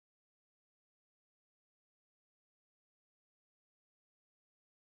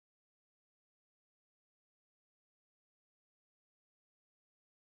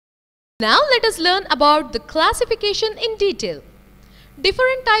Now let us learn about the classification in detail.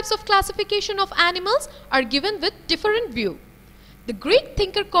 Different types of classification of animals are given with different view. The Greek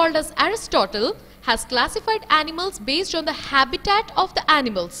thinker called as Aristotle has classified animals based on the habitat of the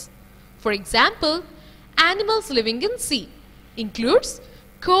animals. For example, animals living in sea includes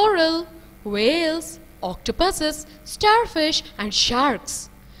coral, whales, octopuses, starfish and sharks.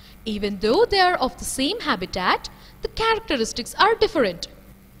 Even though they are of the same habitat, the characteristics are different.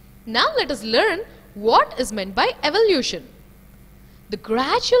 Now let us learn what is meant by evolution. The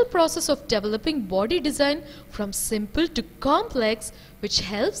gradual process of developing body design from simple to complex, which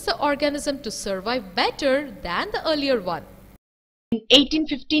helps the organism to survive better than the earlier one. In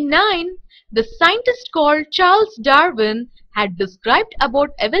 1859, the scientist called Charles Darwin had described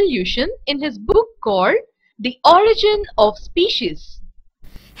about evolution in his book called The Origin of Species.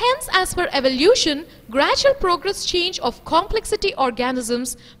 Hence, as per evolution, gradual progress change of complexity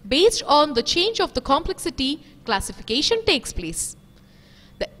organisms based on the change of the complexity classification takes place.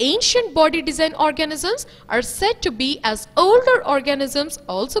 The ancient body design organisms are said to be as older organisms,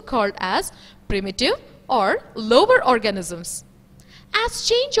 also called as primitive or lower organisms. As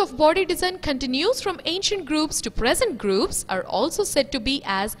change of body design continues from ancient groups to present groups are also said to be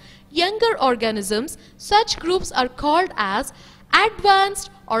as younger organisms. Such groups are called as advanced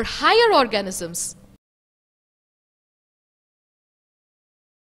or higher organisms.